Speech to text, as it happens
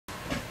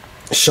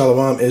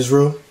Shalom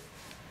Israel.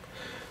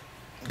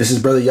 This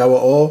is Brother Yahweh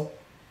All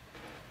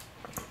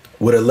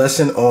with a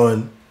lesson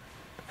on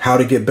how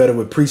to get better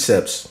with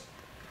precepts.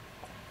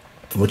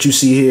 What you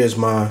see here is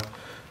my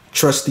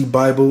trusty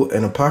Bible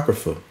and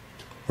Apocrypha,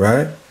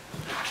 right?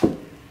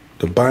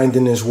 The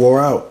binding is wore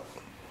out.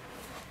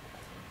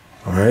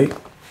 All right.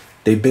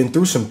 They've been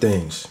through some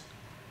things.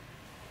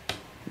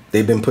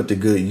 They've been put to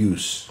good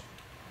use.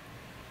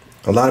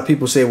 A lot of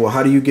people say, well,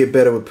 how do you get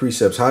better with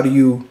precepts? How do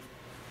you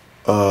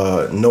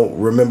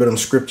remember them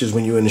scriptures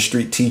when you're in the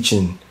street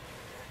teaching?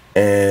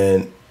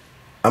 And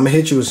I'm gonna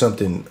hit you with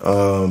something.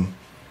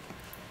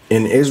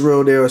 In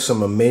Israel, there are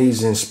some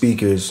amazing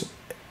speakers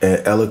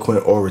and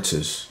eloquent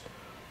orators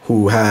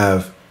who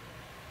have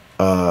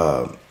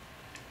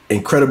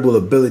incredible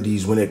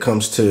abilities when it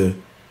comes to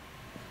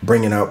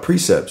bringing out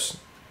precepts.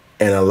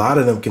 And a lot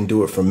of them can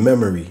do it from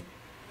memory.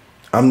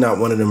 I'm not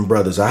one of them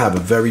brothers. I have a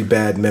very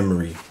bad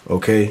memory,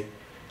 okay?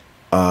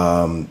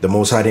 The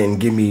Most High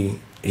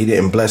He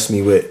didn't bless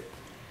me with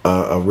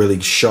a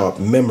really sharp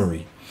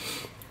memory.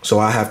 So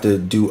I have to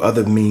do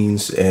other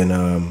means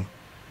and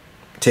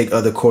take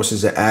other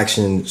courses of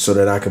action so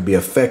that I can be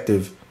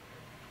effective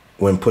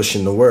when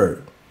pushing the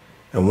word.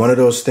 And one of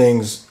those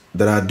things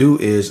that I do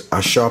is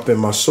I sharpen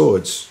my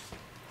swords,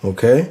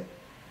 okay?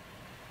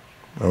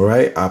 All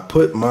right, I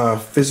put my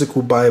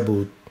physical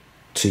Bible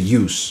to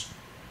use,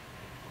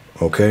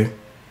 okay?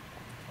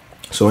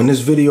 So in this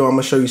video, I'm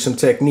gonna show you some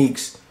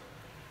techniques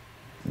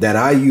that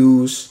I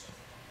use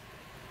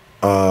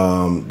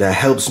that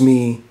helps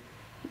me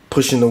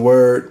pushing the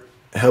word,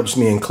 helps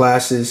me in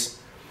classes,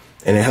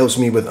 and it helps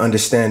me with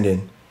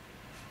understanding.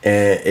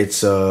 And it's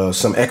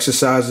some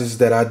exercises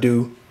that I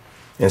do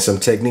and some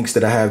techniques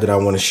that I have that I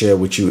want to share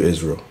with you,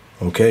 Israel,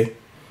 okay?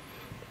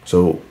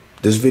 So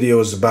this video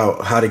is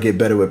about how to get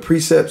better with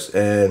precepts,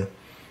 and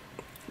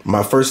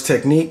my first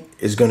technique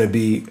is going to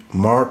be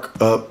mark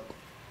up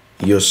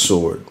your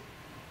sword.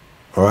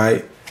 All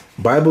right.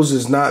 Bibles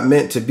is not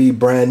meant to be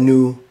brand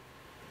new.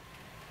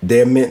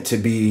 They're meant to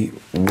be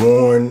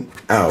worn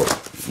out.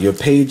 Your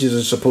pages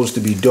are supposed to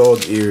be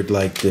dog-eared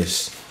like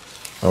this.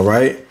 All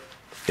right.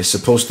 It's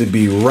supposed to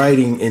be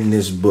writing in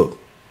this book.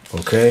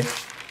 Okay.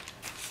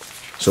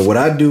 So what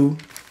I do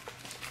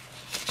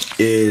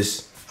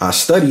is I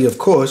study, of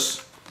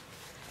course.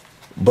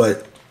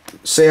 But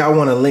say I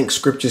want to link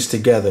scriptures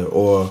together,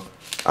 or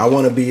I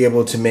want to be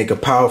able to make a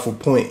powerful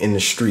point in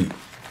the street.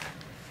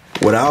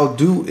 What I'll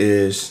do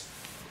is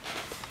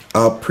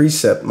I'll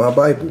precept my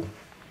Bible.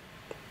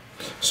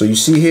 So you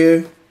see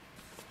here,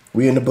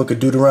 we in the book of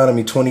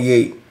Deuteronomy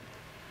 28,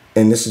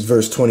 and this is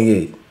verse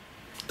 28.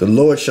 The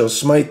Lord shall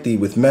smite thee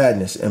with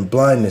madness and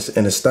blindness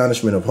and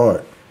astonishment of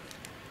heart.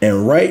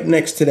 And right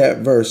next to that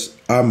verse,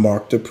 I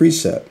marked a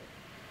precept.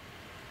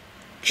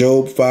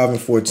 Job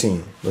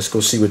 5:14. Let's go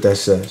see what that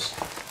says.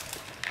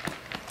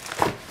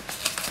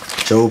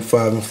 Job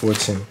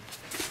 5:14.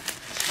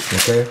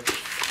 Okay.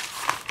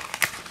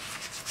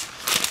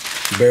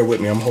 Bear with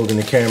me. I'm holding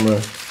the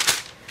camera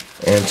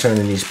and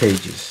turning these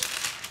pages.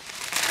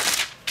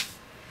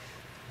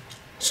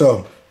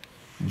 So,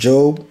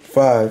 Job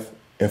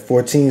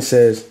 5:14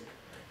 says,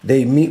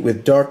 they meet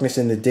with darkness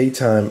in the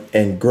daytime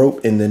and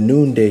grope in the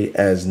noonday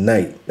as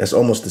night. That's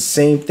almost the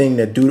same thing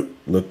that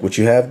look what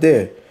you have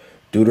there.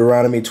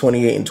 Deuteronomy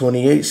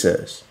 28:28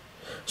 says.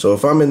 So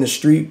if I'm in the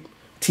street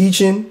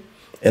teaching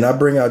and I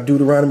bring out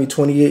Deuteronomy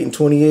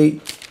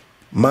 28:28,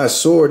 my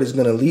sword is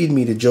going to lead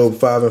me to Job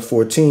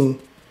 5:14,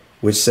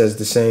 which says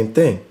the same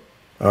thing.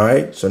 All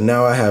right. So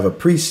now I have a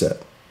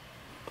precept.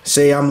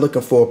 Say I'm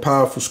looking for a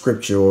powerful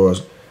scripture or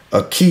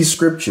a key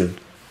scripture.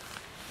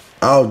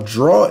 I'll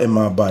draw in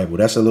my Bible.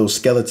 That's a little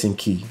skeleton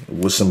key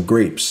with some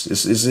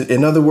grapes.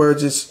 In other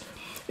words,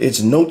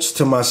 it's notes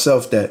to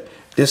myself that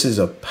this is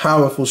a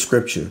powerful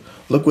scripture.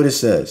 Look what it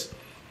says.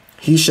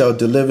 He shall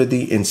deliver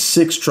thee in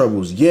 6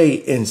 troubles. Yea,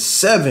 in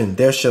 7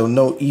 there shall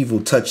no evil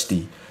touch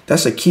thee.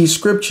 That's a key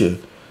scripture.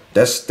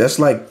 That's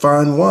like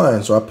fine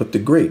wine. So I put the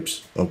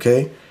grapes.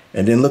 Okay.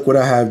 And then look what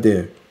I have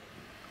there.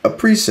 A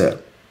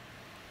precept.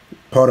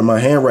 Part of my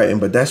handwriting,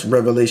 but that's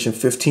Revelation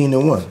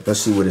 15:1. Let's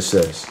see what it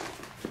says.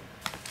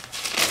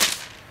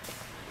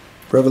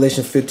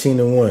 Revelation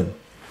 15:1.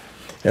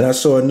 And I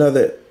saw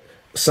another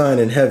sign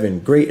in heaven,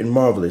 great and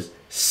marvelous,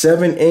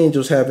 7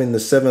 angels having the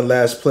 7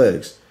 last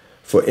plagues,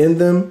 for in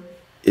them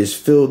is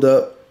filled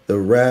up the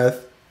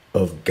wrath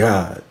of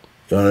God.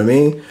 You know what I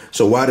mean?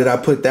 So why did I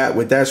put that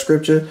with that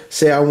scripture?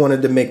 Say I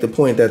wanted to make the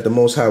point that the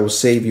Most High will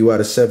save you out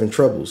of 7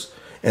 troubles.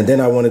 And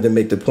then I wanted to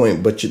make the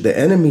point, but the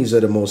enemies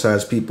of the Most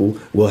High's people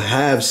will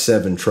have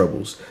 7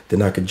 troubles.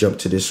 Then I could jump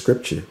to this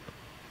scripture.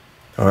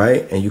 All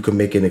right. And you can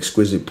make an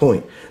exquisite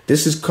point.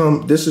 This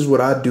is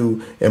what I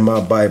do in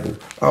my Bible.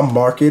 I'll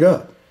mark it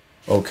up.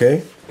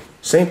 OK.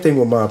 Same thing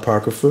with my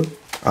Apocrypha.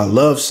 I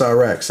love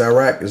Sirach.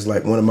 Sirach is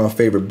like one of my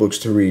favorite books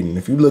to read. And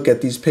if you look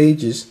at these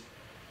pages,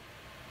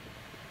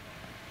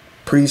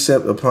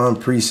 precept upon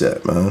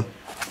precept, man.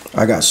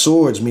 I got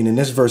swords, meaning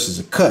this verse is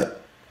a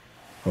cut.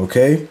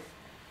 OK.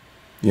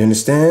 You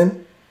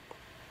understand?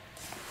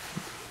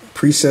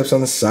 Precepts on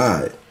the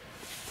side.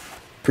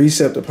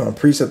 Precept upon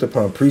precept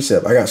upon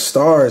precept. I got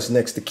stars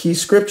next to key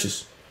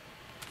scriptures,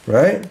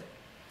 right?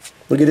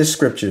 Look at this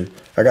scripture.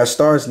 I got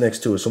stars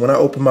next to it. So when I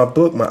open my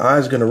book, my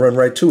eyes are going to run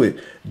right to it.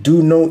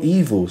 Do no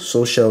evil,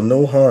 so shall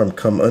no harm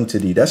come unto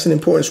thee. That's an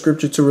important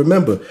scripture to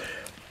remember.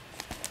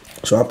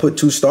 So I put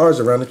 2 stars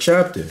around the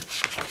chapter.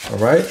 All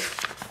right.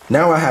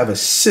 Now I have a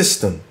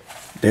system.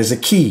 There's a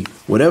key.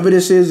 Whatever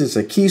this is, it's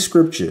a key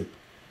scripture.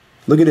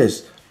 Look at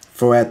this.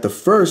 For at the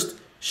first,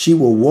 she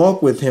will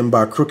walk with him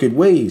by crooked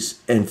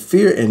ways, and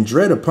fear and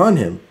dread upon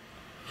him.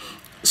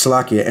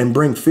 Salakia, and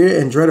bring fear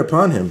and dread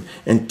upon him,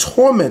 and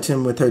torment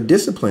him with her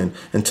discipline,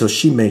 until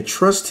she may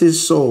trust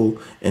his soul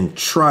and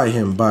try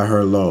him by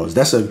her laws.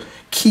 That's a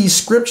key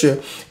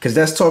scripture, because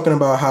that's talking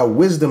about how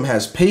wisdom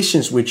has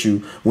patience with you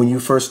when you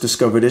first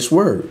discover this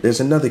word. There's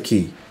another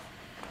key.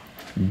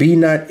 Be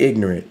not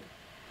ignorant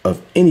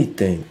of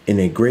anything in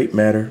a great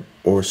matter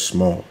or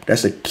small.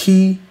 That's a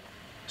key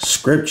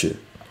scripture.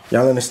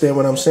 Y'all understand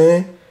what I'm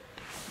saying?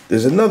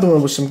 There's another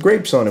one with some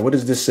grapes on it. What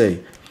does this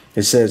say?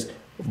 It says,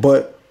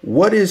 but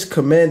what is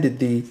commanded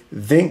thee,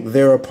 think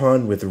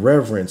thereupon with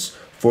reverence,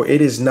 for it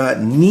is not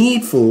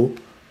needful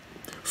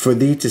for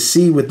thee to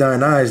see with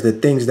thine eyes the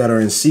things that are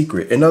in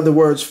secret. In other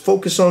words,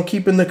 focus on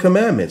keeping the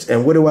commandments.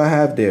 And what do I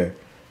have there?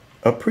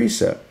 A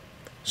precept.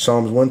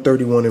 Psalms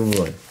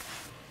 131:1.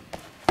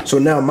 So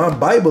now my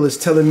Bible is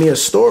telling me a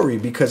story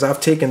because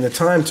I've taken the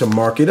time to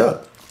mark it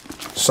up.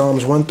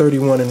 Psalms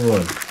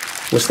 131:1.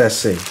 What's that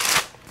say?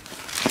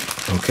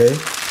 Okay.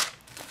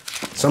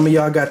 Some of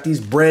y'all got these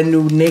brand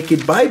new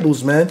naked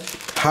Bibles, man.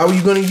 How are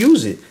you going to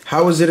use it?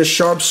 How is it a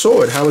sharp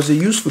sword? How is it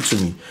useful to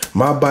me?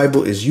 My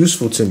Bible is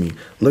useful to me.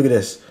 Look at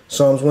this.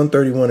 Psalms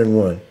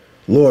 131:1.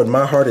 Lord,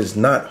 my heart is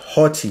not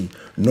haughty,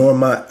 nor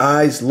my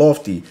eyes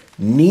lofty.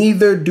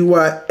 Neither do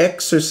I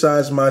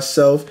exercise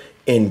myself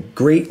in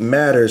great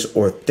matters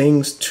or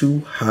things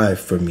too high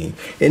for me.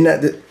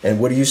 And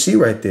what do you see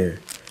right there?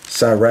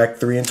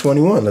 Sirach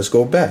 3:21. Let's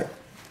go back.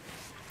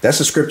 That's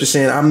a scripture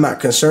saying I'm not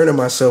concerning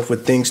myself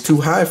with things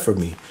too high for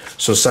me.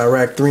 So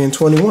Sirach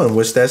 3:21,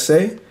 what's that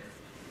say?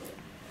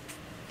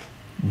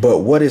 But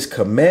what is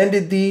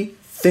commanded thee,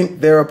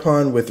 think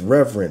thereupon with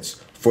reverence,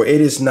 for it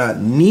is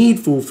not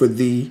needful for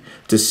thee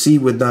to see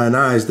with thine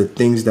eyes the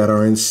things that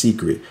are in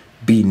secret.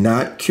 Be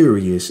not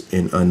curious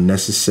in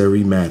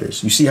unnecessary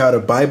matters. You see how the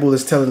Bible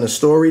is telling a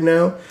story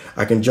now?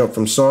 I can jump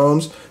from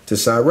Psalms to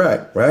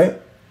Sirach,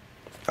 right?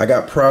 I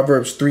got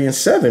Proverbs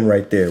 3:7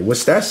 right there.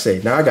 What's that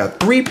say? Now I got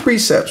 3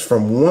 precepts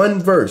from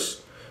 1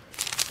 verse.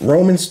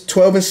 Romans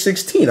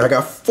 12:16. I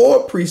got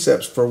 4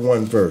 precepts for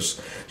 1 verse.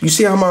 You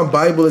see how my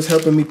Bible is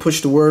helping me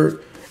push the word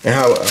and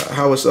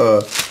how it's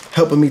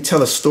helping me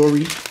tell a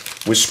story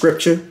with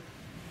scripture?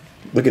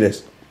 Look at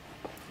this.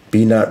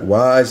 Be not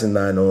wise in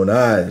thine own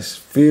eyes.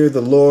 Fear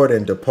the Lord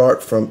and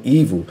depart from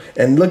evil.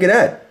 And look at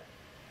that.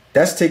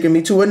 That's taking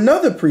me to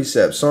another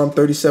precept. Psalm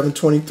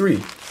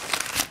 37:23.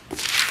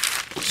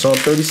 Psalm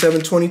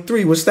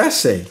 37:23. What's that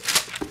say?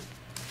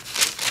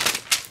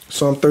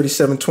 Psalm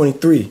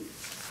 37:23.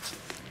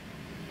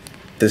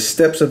 The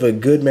steps of a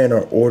good man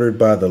are ordered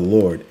by the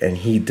Lord, and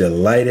he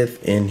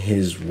delighteth in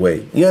his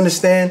way. You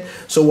understand?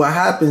 So what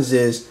happens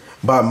is,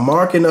 by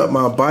marking up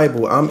my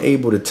Bible, I'm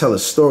able to tell a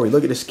story.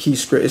 Look at this key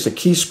scripture. It's a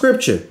key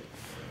scripture.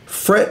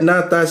 Fret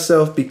not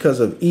thyself because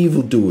of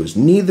evildoers,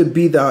 neither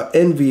be thou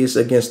envious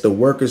against the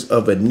workers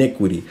of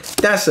iniquity.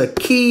 That's a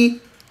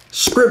key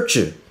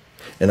scripture.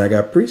 And I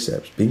got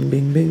precepts. Bing,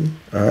 bing, bing.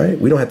 All right.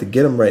 We don't have to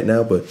get them right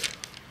now, but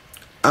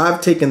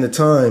I've taken the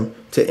time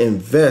to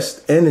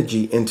invest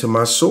energy into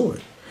my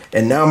sword.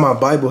 And now my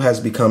Bible has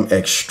become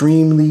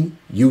extremely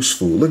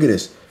useful. Look at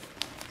this.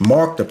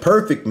 Mark the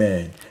perfect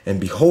man and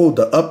behold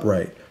the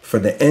upright, for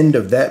the end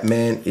of that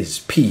man is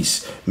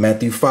peace.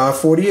 Matthew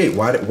 5:48.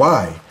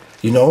 Why?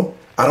 You know,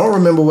 I don't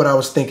remember what I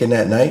was thinking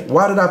that night.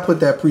 Why did I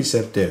put that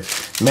precept there?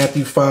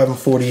 Matthew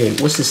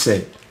 5:48. What's it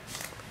say?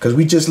 Because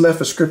we just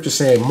left a scripture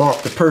saying,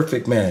 mark the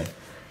perfect man.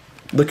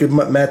 Look at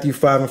Matthew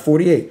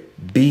 5:48.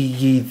 Be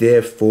ye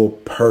therefore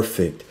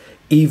perfect,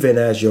 even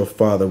as your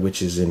Father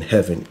which is in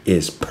heaven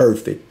is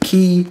perfect.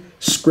 Key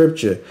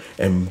scripture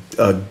and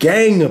a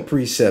gang of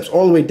precepts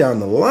all the way down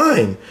the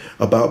line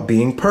about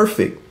being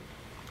perfect.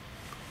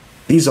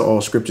 These are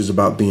all scriptures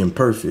about being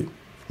perfect.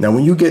 Now,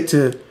 when you get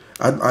to,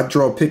 I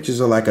draw pictures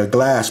of like a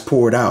glass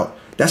poured out.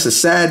 That's a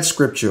sad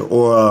scripture,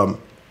 or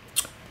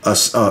a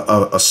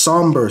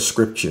somber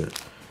scripture.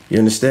 You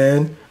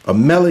understand? A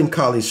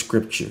melancholy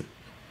scripture.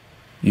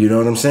 You know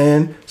what I'm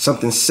saying?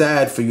 Something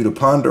sad for you to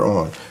ponder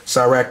on.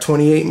 Sirach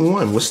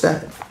 28:1. What's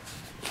that?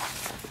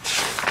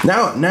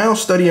 Now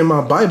studying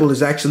my Bible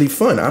is actually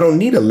fun. I don't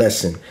need a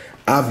lesson.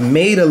 I've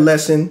made a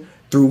lesson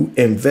through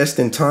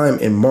investing time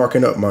in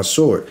marking up my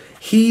sword.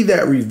 He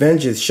that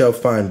revengeth shall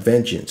find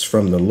vengeance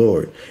from the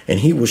Lord, and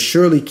he will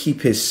surely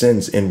keep his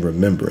sins in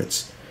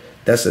remembrance.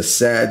 That's a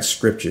sad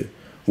scripture.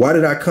 Why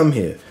did I come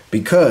here?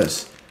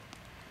 Because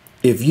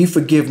if ye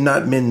forgive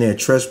not men their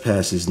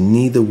trespasses,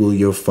 neither will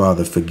your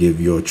Father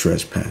forgive your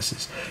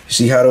trespasses. You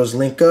see how those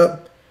link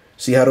up?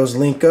 See how those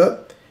link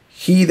up?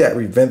 He that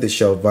revengeth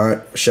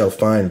shall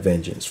find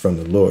vengeance from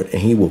the Lord,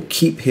 and he will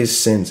keep his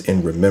sins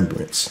in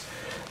remembrance.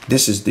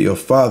 This is your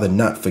Father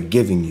not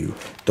forgiving you.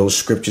 Those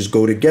scriptures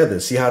go together.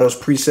 See how those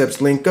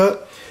precepts link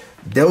up?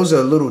 Those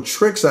are little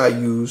tricks I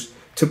use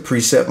to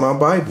precept my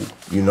Bible.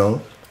 You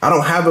know, I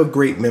don't have a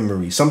great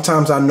memory.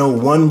 Sometimes I know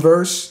one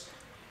verse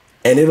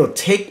and it'll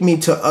take me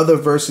to other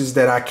verses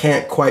that I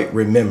can't quite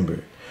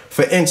remember.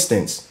 For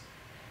instance,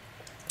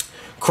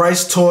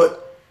 Christ taught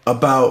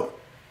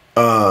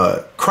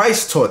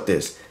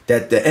this,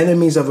 that the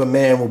enemies of a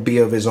man will be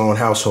of his own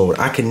household.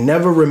 I can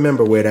never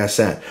remember where that's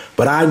at,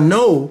 but I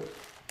know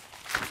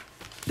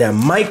that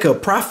Micah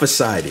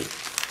prophesied it.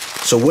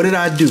 So what did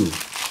I do?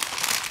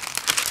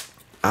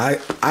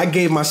 I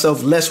gave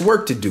myself less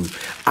work to do.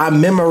 I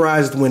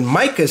memorized when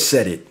Micah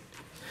said it,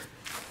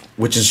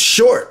 which is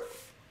short.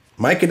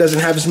 Micah doesn't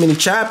have as many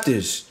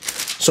chapters.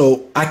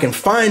 So I can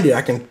find it.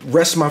 I can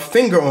rest my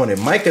finger on it.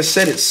 Micah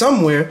said it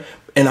somewhere,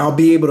 and I'll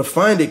be able to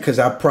find it because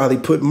I probably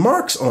put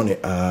marks on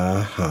it.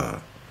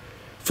 Aha.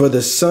 For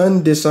the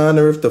son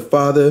dishonoreth the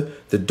father,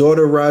 the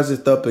daughter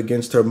riseth up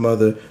against her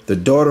mother, the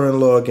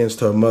daughter-in-law against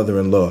her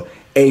mother-in-law.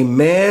 A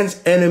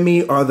man's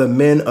enemy are the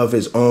men of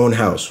his own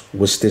house.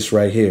 What's this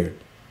right here?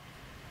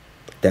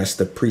 That's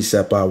the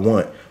precept I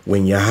want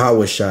when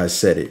Yahushua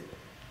said it.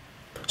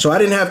 So I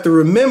didn't have to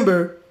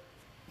remember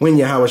when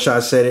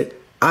Yahushua said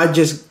it. I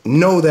just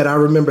know that I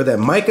remember that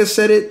Micah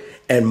said it,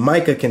 and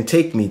Micah can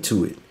take me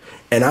to it.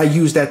 And I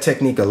use that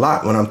technique a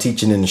lot when I'm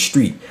teaching in the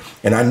street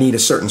and I need a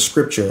certain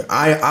scripture.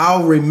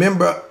 I'll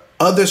remember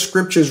other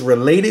scriptures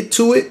related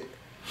to it,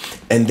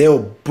 and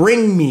they'll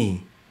bring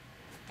me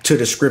to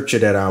the scripture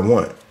that I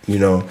want. You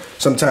know,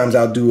 sometimes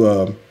I'll do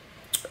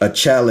a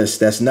chalice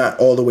that's not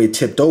all the way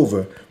tipped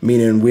over,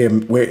 meaning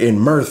we're in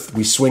mirth,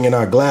 we swinging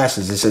our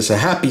glasses. It's a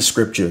happy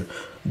scripture.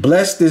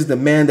 Blessed is the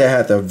man that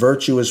hath a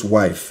virtuous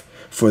wife,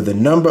 for the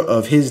number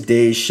of his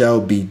days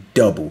shall be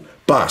double.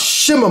 Ba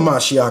Shema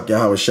Mashiach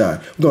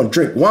Yahushua. We're going to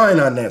drink wine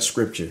on that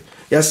scripture.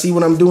 Y'all see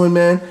what I'm doing,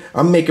 man?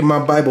 I'm making my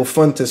Bible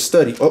fun to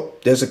study. Oh,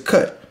 there's a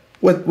cut.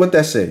 What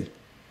that say?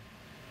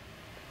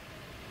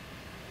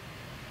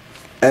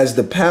 As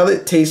the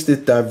palate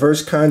tasteth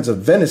diverse kinds of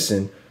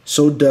venison,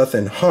 so doth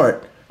an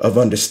heart of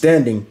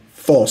understanding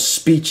false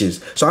speeches.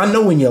 So I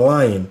know when you're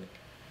lying.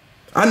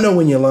 I know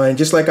when you're lying,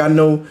 just like I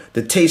know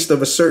the taste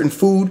of a certain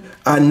food.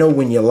 I know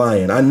when you're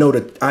lying. I know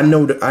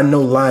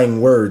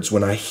lying words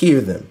when I hear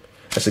them.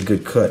 That's a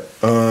good cut.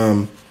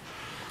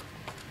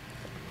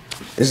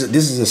 This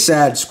is a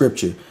sad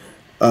scripture.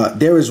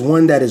 There is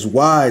one that is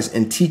wise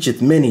and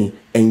teacheth many,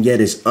 and yet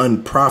is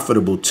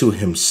unprofitable to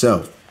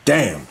himself.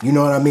 Damn, you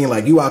know what I mean?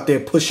 Like you out there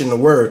pushing the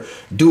word,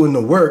 doing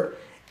the work,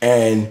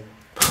 and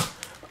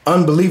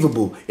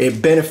unbelievable.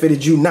 It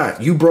benefited you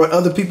not. You brought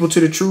other people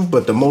to the truth,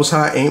 but the Most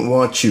High ain't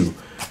want you.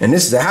 And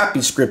this is a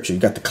happy scripture. You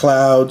got the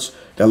clouds,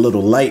 got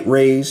little light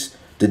rays.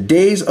 The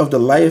days of the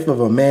life of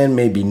a man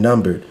may be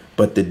numbered,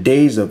 but the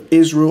days of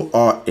Israel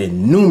are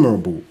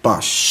innumerable.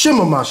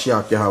 Bashima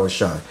Mashiach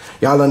Yahushua.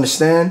 Y'all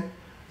understand?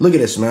 Look at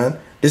this, man.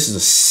 This is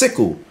a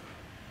sickle.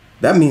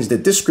 That means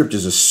that this scripture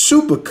is a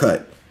super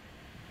cut.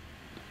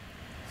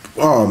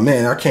 Oh,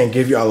 man, I can't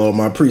give y'all all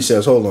my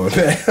precepts. Hold on,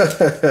 man.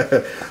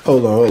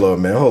 Hold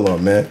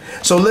on, man.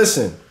 So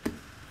listen,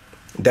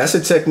 that's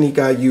a technique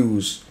I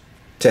use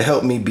to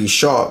help me be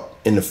sharp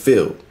in the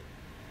field.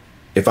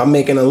 If I'm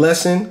making a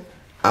lesson,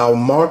 I'll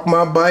mark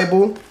my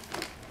Bible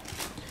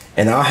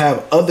and I'll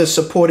have other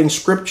supporting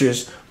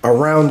scriptures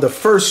around the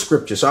first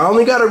scripture. So I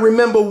only got to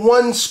remember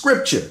one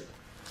scripture.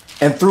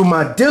 And through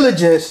my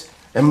diligence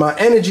and my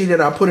energy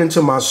that I put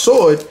into my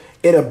sword,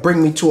 it'll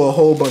bring me to a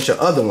whole bunch of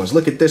other ones.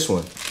 Look at this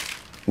one.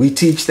 We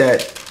teach that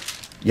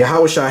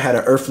Yahushua had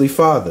an earthly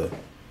father.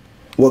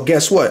 Well,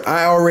 guess what?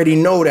 I already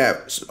know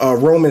that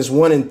Romans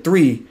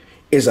 1:3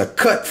 is a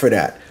cut for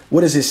that.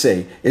 What does it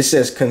say? It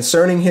says,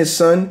 concerning his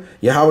son,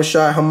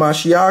 Yahushua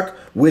HaMashiach,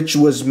 which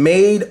was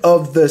made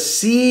of the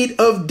seed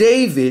of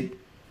David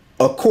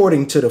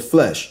according to the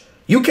flesh.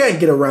 You can't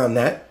get around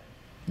that.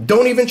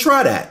 Don't even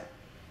try that.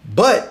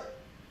 But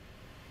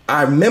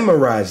I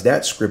memorized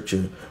that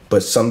scripture,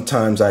 but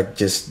sometimes I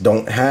just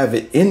don't have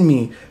it in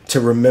me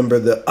to remember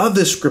the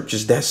other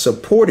scriptures that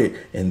support it.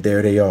 And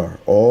there they are,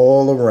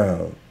 all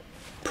around.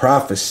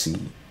 Prophecy,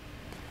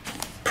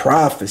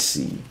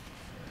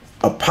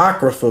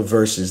 apocrypha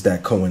verses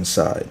that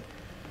coincide,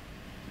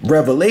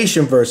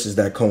 revelation verses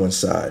that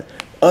coincide,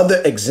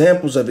 other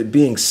examples of it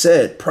being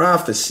said,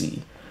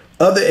 prophecy,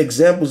 other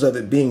examples of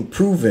it being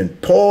proven,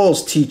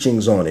 Paul's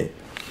teachings on it.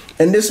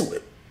 And this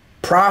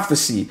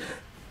prophecy,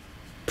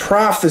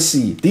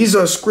 these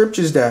are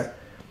scriptures that,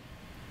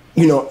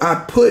 you know, I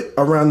put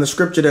around the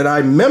scripture that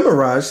I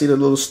memorized, see the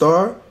little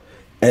star,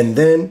 and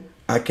then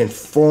I can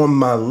form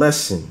my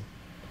lesson.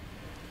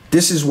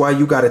 This is why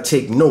you got to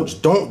take notes.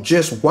 Don't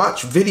just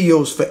watch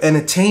videos for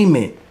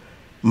entertainment.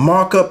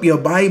 Mark up your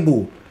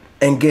Bible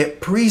and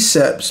get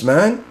precepts,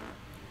 man.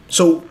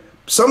 So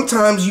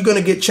sometimes you're going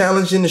to get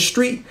challenged in the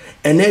street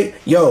and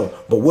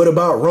but what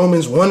about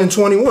Romans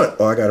 1:21?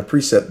 Oh, I got a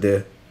precept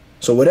there.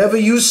 So whatever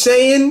you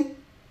saying,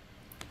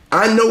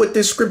 I know what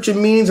this scripture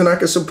means and I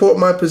can support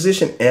my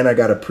position, and I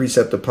got a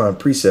precept upon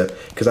precept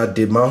because I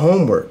did my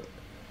homework.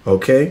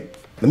 Okay?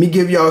 Let me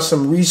give y'all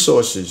some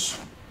resources.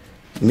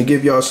 Let me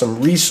give y'all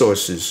some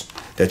resources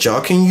that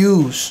y'all can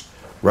use,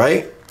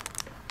 right?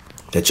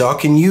 That y'all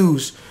can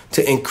use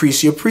to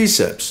increase your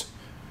precepts.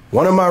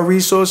 One of my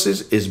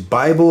resources is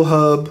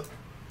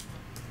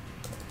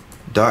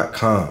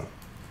BibleHub.com.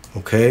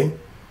 Okay?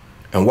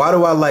 And why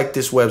do I like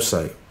this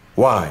website?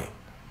 Why?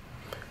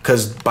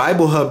 Because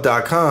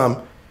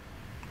BibleHub.com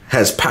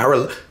has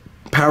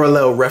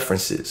parallel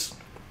references.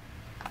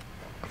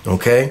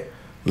 Okay?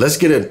 Let's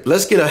get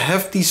a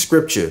hefty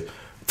scripture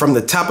from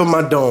the top of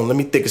my dome. Let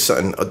me think of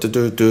something.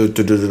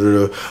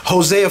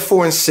 Hosea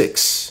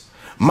 4:6.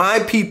 My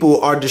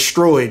people are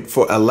destroyed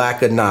for a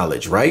lack of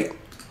knowledge, right?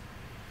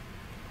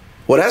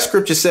 Well, that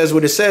scripture says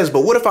what it says,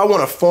 but what if I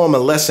want to form a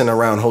lesson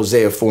around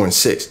Hosea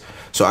 4:6?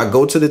 So I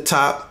go to the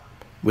top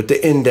with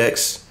the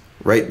index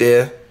right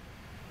there,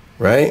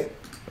 right?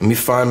 Let me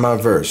find my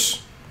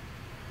verse.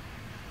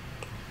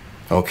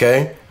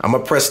 Okay? I'm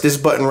going to press this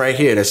button right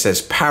here that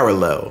says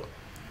parallel.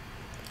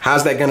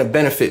 How's that going to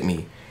benefit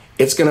me?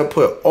 It's going to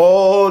put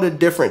all the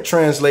different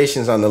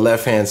translations on the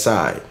left-hand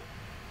side.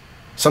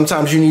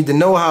 Sometimes you need to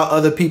know how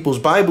other people's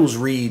Bibles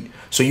read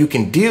so you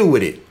can deal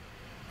with it.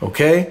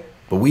 Okay?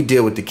 But we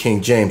deal with the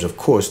King James, of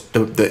course,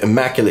 the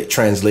immaculate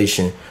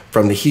translation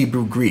from the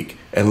Hebrew, Greek,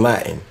 and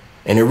Latin.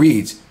 And it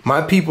reads,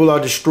 my people are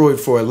destroyed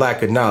for a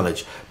lack of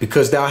knowledge.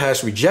 Because thou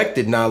hast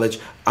rejected knowledge,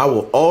 I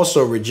will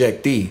also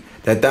reject thee,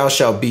 that thou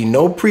shalt be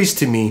no priest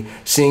to me,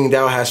 seeing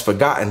thou hast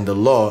forgotten the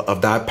law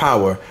of thy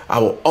power. I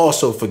will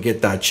also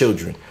forget thy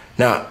children.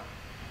 Now,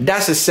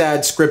 that's a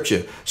sad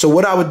scripture. So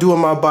what I would do in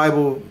my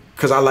Bible,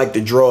 because I like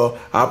to draw,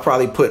 I'll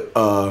probably put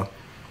a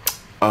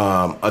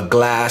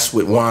glass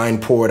with wine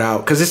poured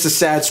out, because it's a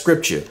sad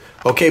scripture.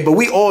 Okay, but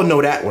we all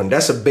know that one.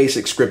 That's a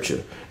basic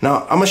scripture.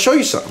 Now, I'm going to show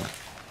you something.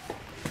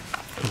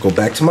 Go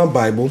back to my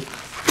Bible.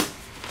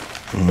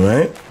 All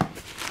right.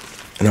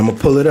 And I'm going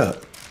to pull it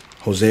up.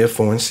 Hosea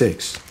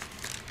 4:6.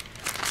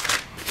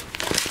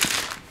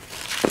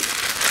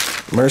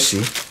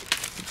 Mercy.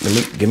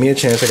 Give me a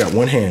chance. I got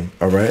one hand.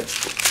 All right.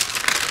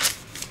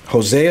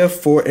 Hosea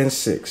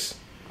 4:6.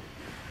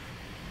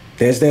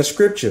 There's that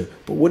scripture.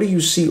 But what do you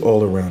see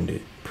all around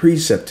it?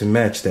 Precept to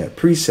match that.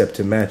 Precept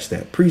to match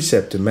that.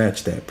 Precept to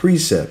match that.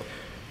 Precept.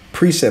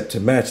 Precept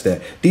to match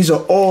that. These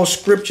are all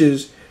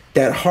scriptures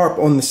that harp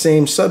on the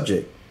same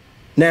subject.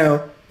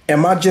 Now,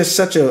 am I just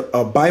such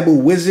a Bible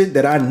wizard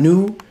that I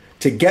knew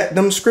to get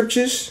them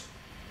scriptures?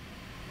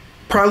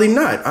 Probably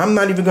not. I'm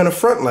not even going to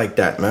front like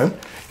that, man.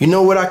 You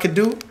know what I could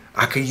do?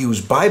 I could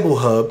use Bible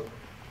Hub,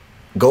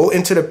 go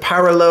into the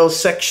parallel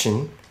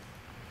section,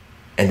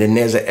 and then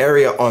there's an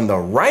area on the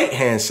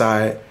right-hand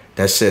side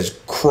that says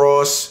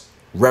cross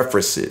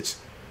references.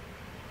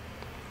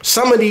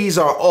 Some of these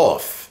are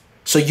off,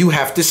 so you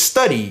have to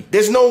study.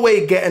 There's no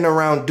way getting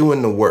around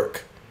doing the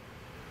work.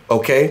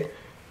 Okay?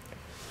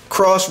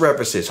 Cross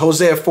references,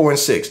 Hosea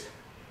 4:6.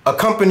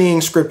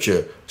 Accompanying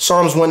scripture,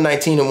 Psalms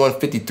 119 and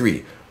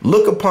 153.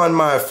 Look upon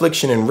my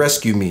affliction and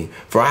rescue me,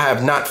 for I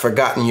have not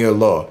forgotten your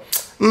law.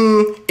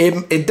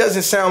 It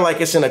doesn't sound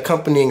like it's an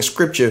accompanying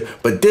scripture,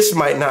 but this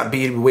might not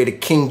be the way the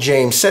King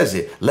James says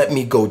it. Let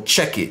me go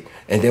check it.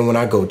 And then when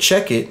I go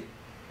check it,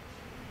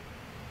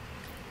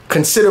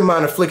 consider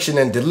mine affliction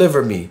and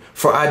deliver me,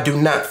 for I do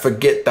not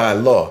forget thy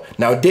law.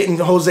 Now, didn't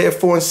Hosea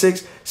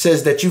 4:6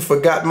 says that you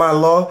forgot my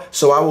law,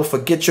 so I will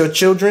forget your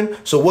children?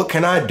 So what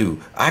can I do?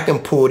 I can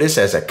pull this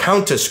as a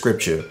counter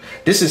scripture.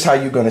 This is how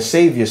you're going to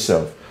save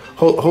yourself.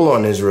 Hold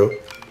on, Israel.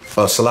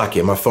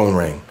 Salakia, my phone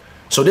rang.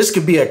 So this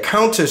could be a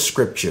counter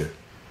scripture,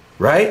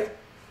 right?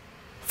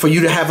 For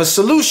you to have a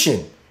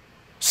solution.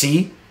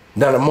 See,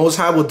 now the Most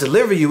High will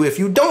deliver you if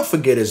you don't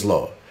forget his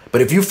law.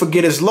 But if you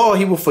forget his law,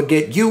 he will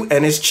forget you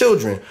and his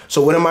children.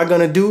 So what am I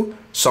going to do?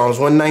 Psalms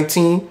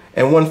 119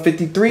 and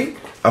 153.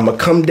 I'm going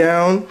to come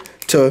down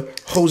to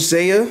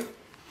Hosea.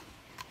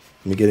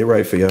 Let me get it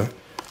right for y'all.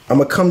 I'm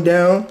going to come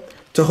down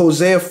to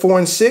Hosea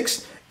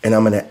 4:6, and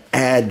I'm going to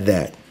add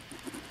that.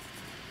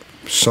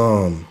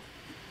 Psalm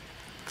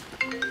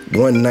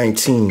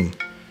 119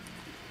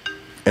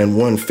 and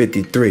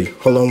 153.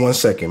 Hold on one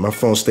second. My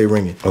phone stay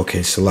ringing. Okay,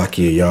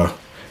 Salakia, y'all.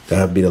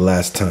 That'll be the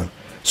last time.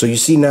 So you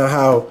see now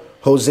how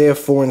Hosea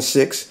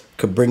 4:6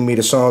 could bring me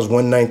to Psalms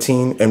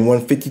 119 and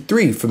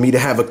 153 for me to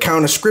have a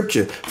counter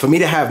scripture, for me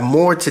to have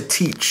more to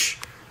teach.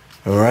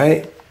 All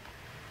right?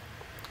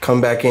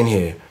 Come back in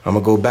here. I'm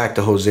going to go back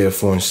to Hosea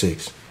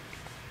 4:6.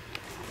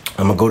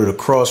 I'm going to go to the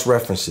cross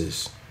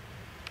references.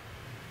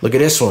 Look at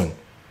this one.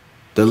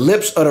 The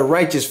lips of the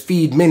righteous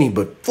feed many,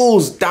 but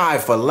fools die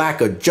for lack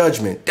of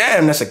judgment.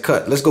 Damn, that's a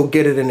cut. Let's go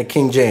get it in the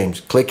King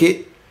James. Click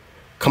it.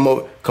 Come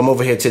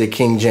over here to the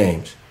King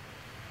James.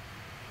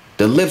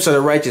 The lips of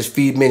the righteous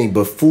feed many,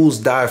 but fools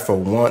die for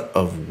want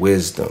of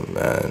wisdom,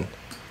 man.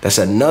 That's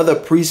another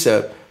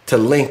precept to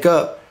link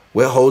up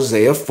with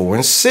Hosea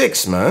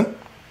 4:6, man.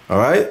 All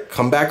right,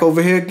 come back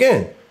over here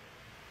again.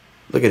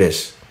 Look at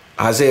this.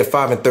 Isaiah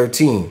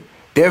 5:13.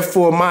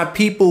 Therefore, my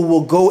people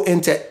will go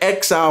into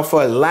exile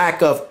for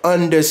lack of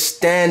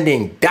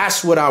understanding.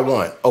 That's what I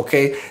want,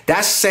 okay?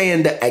 That's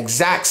saying the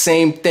exact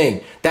same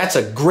thing. That's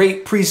a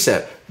great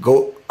precept.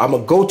 I'm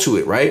going to go to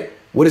it, right?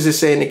 What does it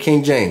say in the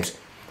King James?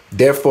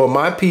 Therefore,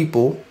 my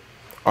people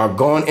are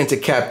gone into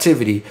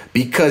captivity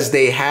because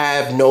they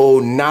have no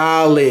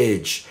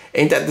knowledge.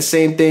 Ain't that the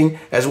same thing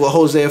as what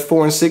Hosea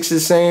 4 and 6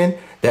 is saying?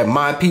 That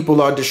my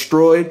people are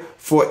destroyed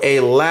for a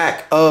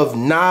lack of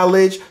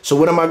knowledge. So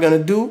what am I going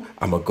to do?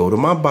 I'm going to go to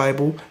my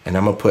Bible and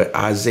I'm going to put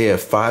Isaiah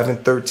 5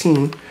 and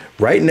 13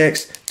 right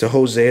next to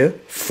Hosea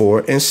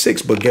 4 and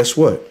 6. But guess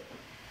what?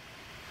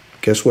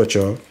 Guess what,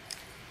 y'all?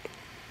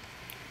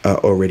 I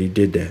already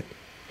did that.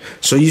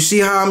 So you see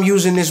how I'm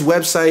using this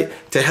website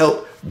to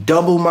help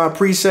double my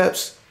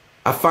precepts?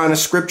 I find a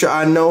scripture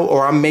I know,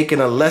 or I'm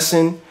making a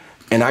lesson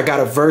and I got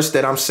a verse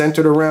that I'm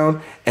centered around.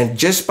 And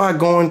just by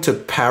going to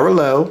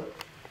parallel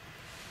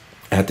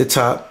at the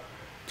top,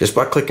 just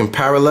by clicking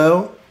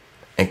parallel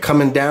and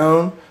coming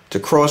down to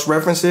cross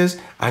references,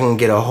 I can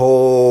get a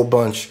whole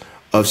bunch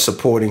of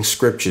supporting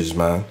scriptures,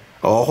 man.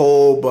 A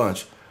whole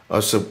bunch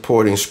of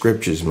supporting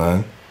scriptures,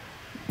 man.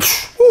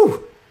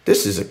 Whew,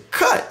 this is a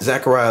cut.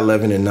 Zechariah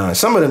 11 and 9.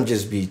 Some of them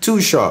just be too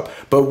sharp.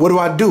 But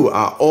what do?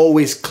 I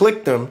always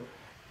click them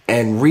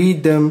and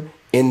read them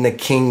in the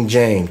King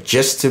James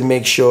just to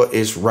make sure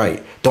it's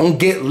right. Don't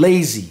get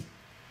lazy.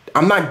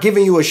 I'm not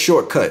giving you a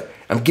shortcut.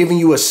 I'm giving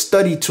you a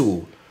study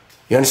tool.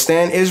 You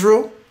understand,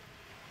 Israel?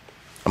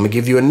 I'm going to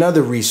give you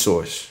another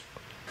resource.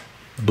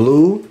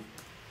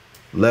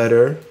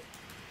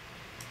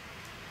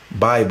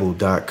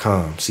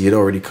 BlueLetterBible.com. See, it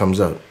already comes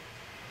up.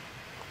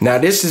 Now,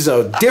 this is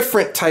a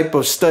different type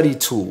of study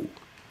tool.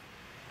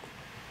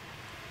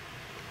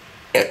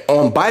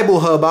 On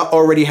Bible Hub, I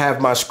already have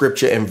my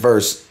scripture and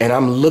verse, and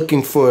I'm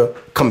looking for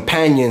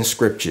companion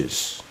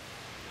scriptures.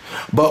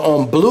 But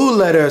on Blue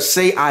Letter,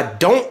 say I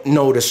don't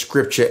know the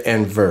scripture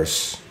and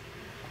verse.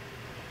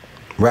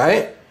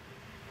 Right?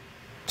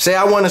 Say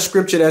I want a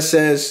scripture that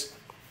says,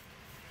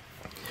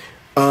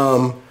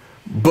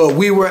 but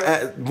we were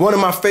at one of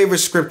my favorite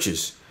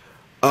scriptures.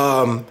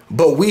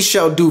 But we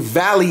shall do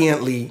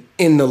valiantly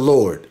in the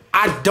Lord.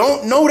 I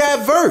don't know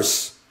that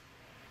verse.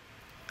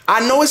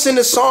 I know it's in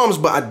the Psalms,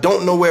 but I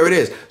don't know where it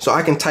is. So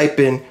I can type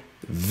in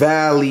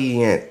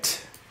valiantly,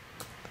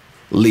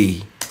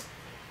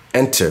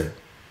 enter.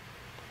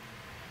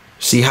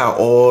 See how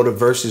all the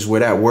verses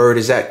where that word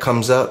is at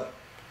comes up?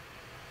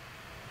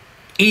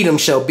 Edom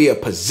shall be a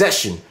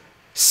possession.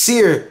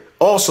 Seir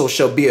also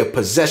shall be a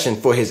possession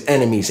for his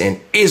enemies,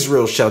 and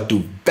Israel shall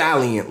do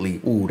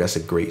valiantly. Ooh, that's a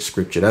great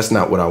scripture. That's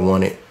not what I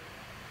wanted.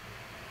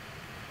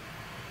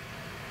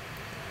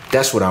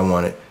 That's what I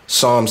wanted.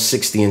 Psalm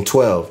 60 and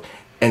 12.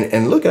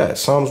 And look at that.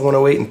 Psalms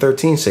 108 and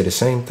 13 say the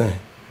same thing.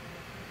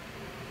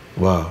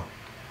 Wow.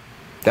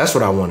 That's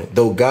what I wanted.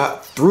 Though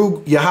God,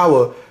 through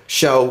Yahweh,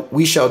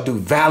 we shall do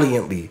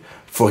valiantly.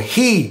 For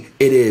he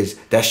it is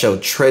that shall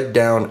tread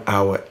down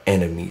our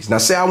enemies. Now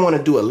say I want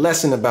to do a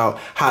lesson about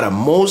how the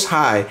Most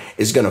High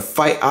is going to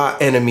fight our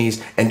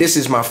enemies. And this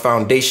is my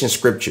foundation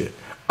scripture.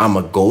 I'm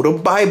going to go to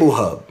Bible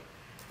Hub.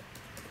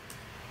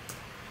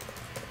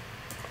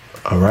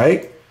 All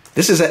right.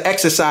 This is an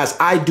exercise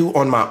I do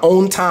on my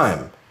own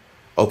time.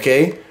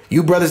 OK,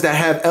 you brothers that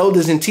have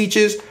elders and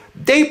teachers,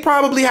 they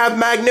probably have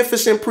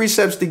magnificent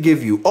precepts to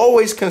give you.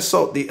 Always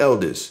consult the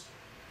elders.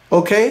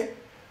 OK.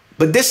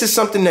 But this is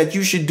something that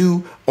you should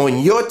do on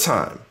your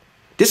time.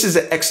 This is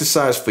an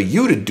exercise for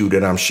you to do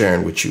that I'm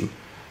sharing with you.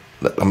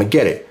 I'm going to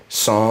get it.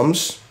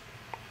 Psalms.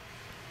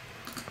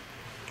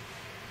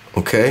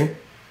 Okay.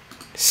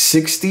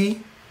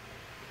 60.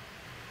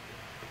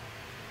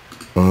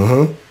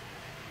 And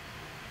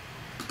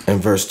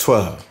verse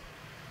 12.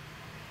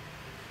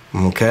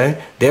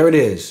 Okay. There it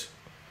is.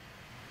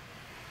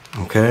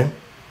 Okay.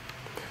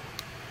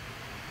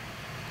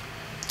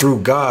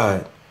 Through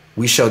God,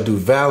 we shall do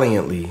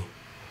valiantly.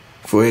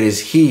 For it is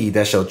he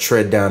that shall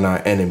tread down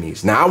our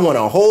enemies. Now, I want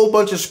a whole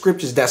bunch of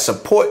scriptures that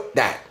support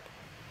that.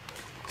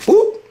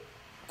 Whoop.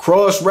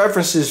 Cross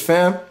references,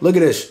 fam. Look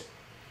at this.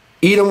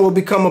 Edom will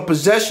become a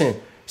possession.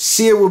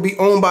 Seir will be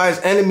owned by his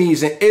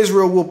enemies, and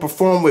Israel will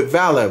perform with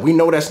valor. We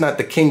know that's not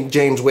the King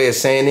James way of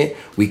saying it.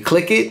 We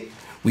click it.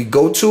 We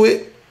go to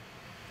it.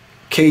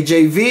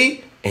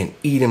 KJV, and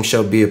Edom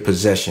shall be a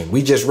possession.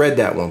 We just read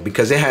that one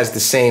because it has the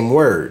same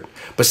word.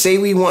 But say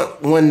we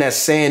want one that's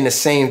saying the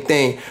same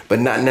thing, but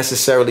not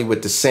necessarily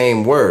with the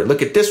same word.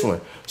 Look at this one.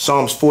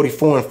 Psalms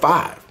 44 and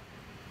 5.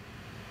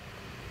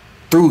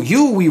 Through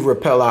you we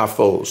repel our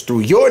foes.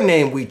 Through your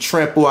name we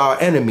trample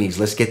our enemies.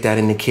 Let's get that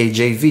in the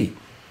KJV.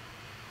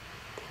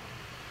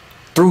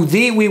 Through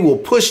thee we will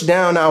push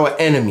down our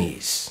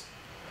enemies.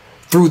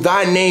 Through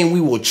thy name we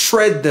will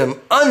tread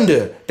them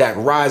under that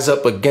rise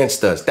up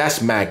against us.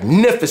 That's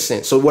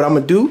magnificent. So what I'm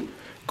going to do,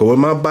 go in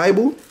my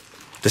Bible,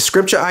 the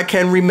scripture I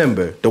can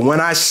remember, the one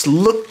I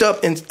looked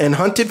up and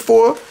hunted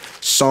for,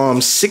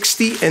 Psalm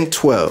 60 and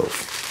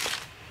 12.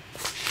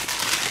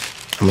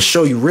 I'm going to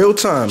show you real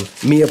time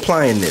me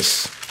applying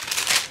this.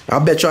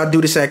 I'll bet y'all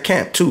do this at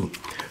camp too.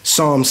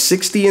 Psalm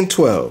 60 and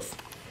 12.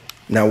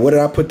 Now, what did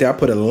I put there? I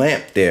put a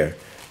lamp there,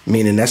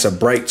 meaning that's a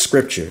bright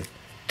scripture.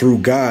 Through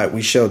God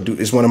we shall do,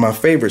 it's one of my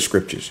favorite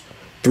scriptures.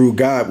 Through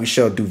God we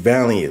shall do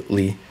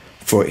valiantly,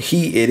 for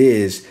he it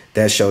is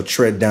that shall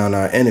tread down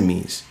our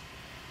enemies.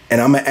 And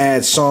I'm going to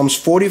add Psalms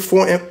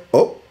 44 and,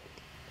 oh,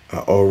 I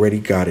already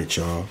got it,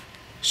 y'all.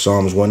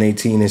 Psalms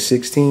 118 and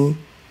 16,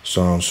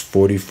 Psalms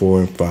 44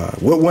 and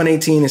 5. What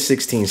 118 and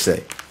 16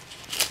 say?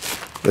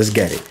 Let's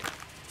get it.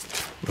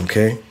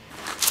 Okay.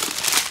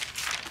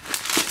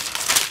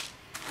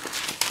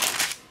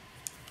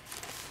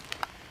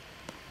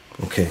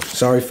 Okay,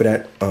 sorry for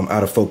that,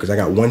 out of focus. I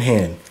got one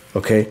hand,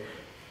 okay?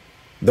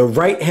 The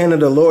right hand of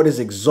the Lord is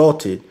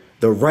exalted.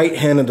 The right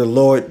hand of the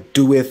Lord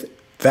doeth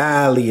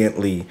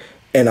valiantly.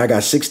 And I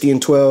got 60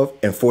 and 12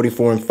 and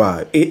 44 and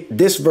 5.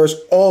 This verse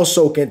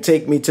also can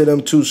take me to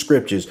them two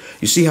scriptures.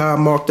 You see how I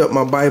marked up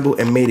my Bible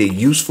and made it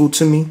useful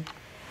to me?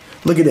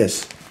 Look at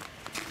this.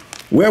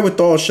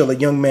 Wherewithal shall a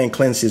young man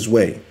cleanse his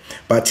way?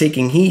 By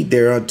taking heed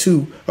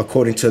thereunto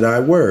according to thy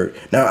word.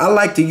 Now, I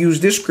like to use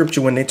this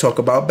scripture when they talk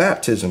about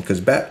baptism, because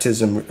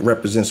baptism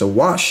represents a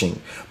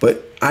washing.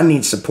 But I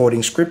need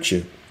supporting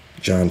scripture.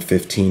 John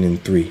 15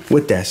 and 3.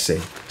 What that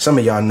say? Some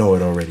of y'all know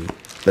it already.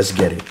 Let's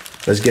get it.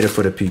 Let's get it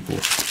for the people.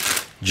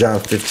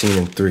 John 15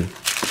 and 3,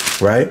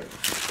 right?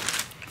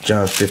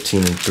 John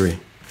 15 and 3.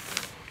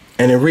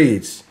 And it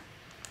reads,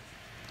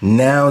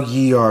 now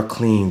ye are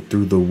clean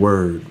through the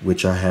word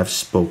which I have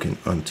spoken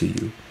unto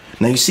you.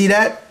 Now you see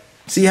that?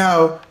 See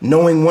how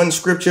knowing one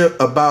scripture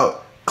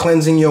about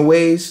cleansing your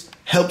ways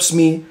helps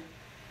me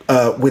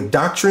with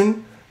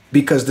doctrine?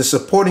 Because the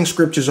supporting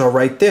scriptures are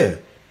right there.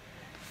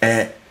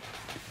 And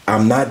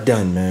I'm not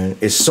done, man.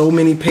 It's so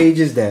many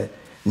pages that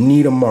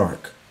need a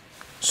mark.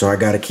 So I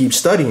got to keep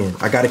studying.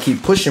 I got to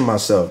keep pushing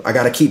myself. I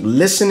got to keep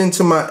listening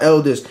to my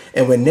elders.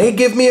 And when they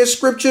give me a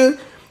scripture,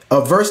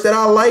 a verse that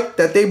I like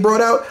that they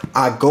brought out,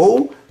 I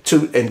go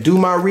to and do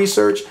my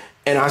research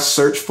and I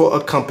search for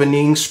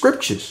accompanying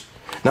scriptures.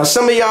 Now,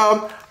 some of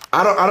y'all,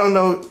 I don't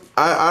know.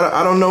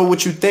 I don't know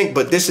what you think,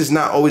 but this is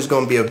not always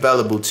going to be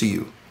available to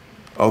you.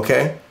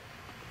 OK,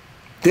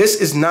 this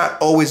is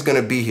not always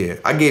going to be here.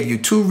 I gave you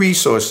two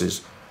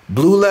resources,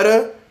 Blue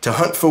Letter to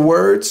hunt for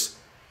words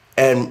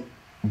and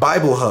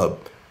Bible Hub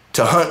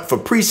to hunt for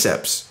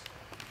precepts.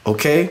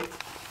 Okay,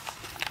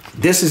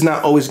 this is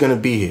not always going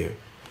to be here.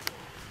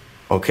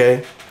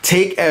 Okay,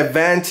 take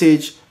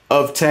advantage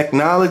of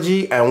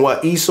technology and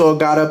what Esau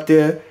got up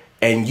there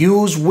and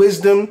use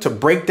wisdom to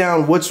break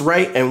down what's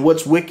right and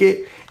what's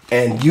wicked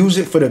and use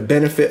it for the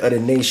benefit of the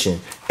nation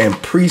and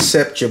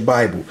precept your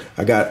Bible.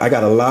 I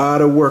got a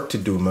lot of work to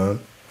do, man.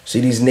 See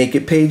these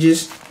naked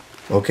pages?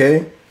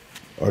 Okay,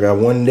 I got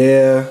one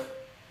there.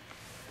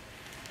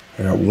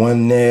 I got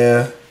one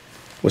there.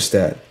 What's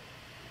that?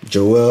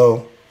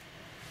 Joel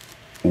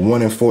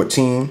 1 and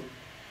 14.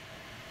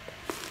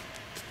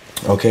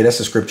 Okay, that's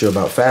a scripture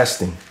about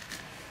fasting.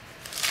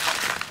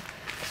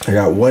 I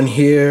got one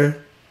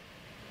here.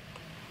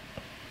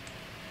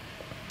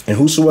 And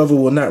whosoever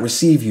will not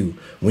receive you,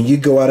 when you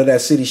go out of that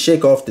city,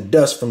 shake off the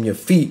dust from your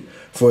feet,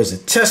 for it's a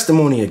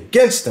testimony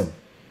against them.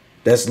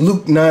 That's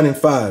Luke 9 and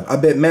 5. I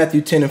bet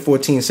Matthew 10 and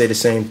 14 say the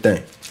same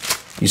thing.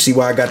 You see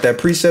why I got that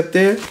precept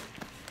there?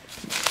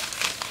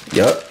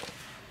 Yup.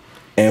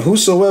 And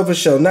whosoever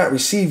shall not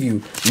receive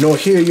you, nor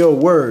hear your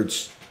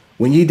words,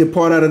 when ye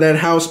depart out of that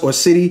house or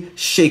city,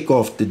 shake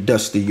off the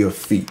dust of your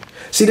feet.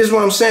 See, this is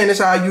what I'm saying. This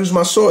is how I use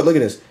my sword. Look at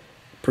this.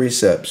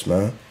 Precepts,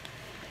 man.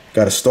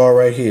 Got a star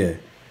right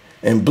here.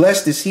 And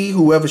blessed is he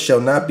whoever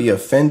shall not be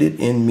offended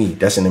in me.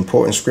 That's an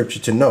important scripture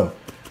to know.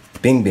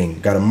 Bing,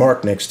 bing. Got a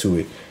mark next to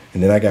it.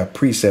 And then I got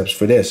precepts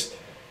for this.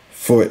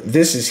 For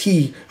this is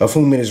he of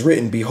whom it is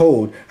written,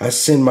 behold, I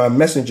send my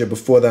messenger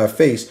before thy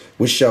face,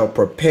 which shall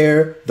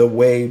prepare the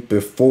way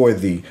before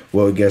thee.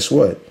 Well, guess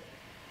what?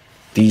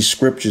 These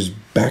scriptures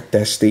back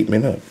that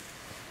statement up.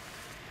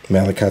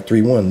 Malachi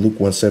 3:1, Luke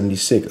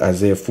 1:76,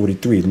 Isaiah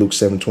 43, Luke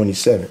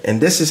 7:27. And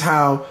this is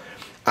how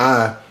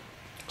I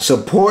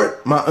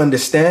support my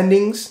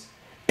understandings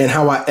and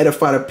how I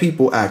edify the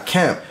people at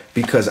camp,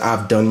 because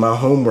I've done my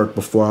homework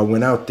before I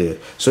went out there.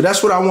 So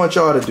that's what I want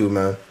y'all to do,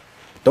 man.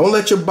 Don't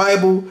let your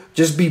Bible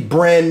just be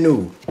brand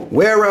new.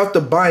 Wear out the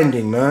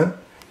binding, man.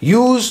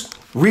 Use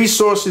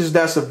resources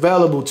that's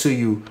available to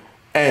you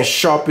and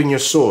sharpen your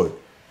sword.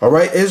 All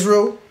right,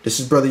 Israel? This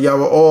is Brother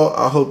Yahweh All.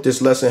 I hope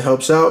this lesson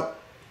helps out.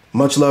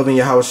 Much love in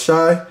Yahweh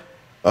Shai.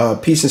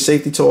 Peace and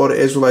safety to all the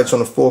Israelites on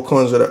the four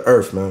corners of the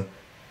earth, man.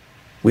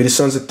 We the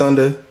sons of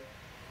thunder.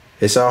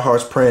 It's our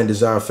heart's prayer and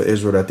desire for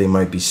Israel that they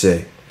might be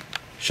saved.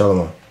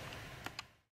 Shalom.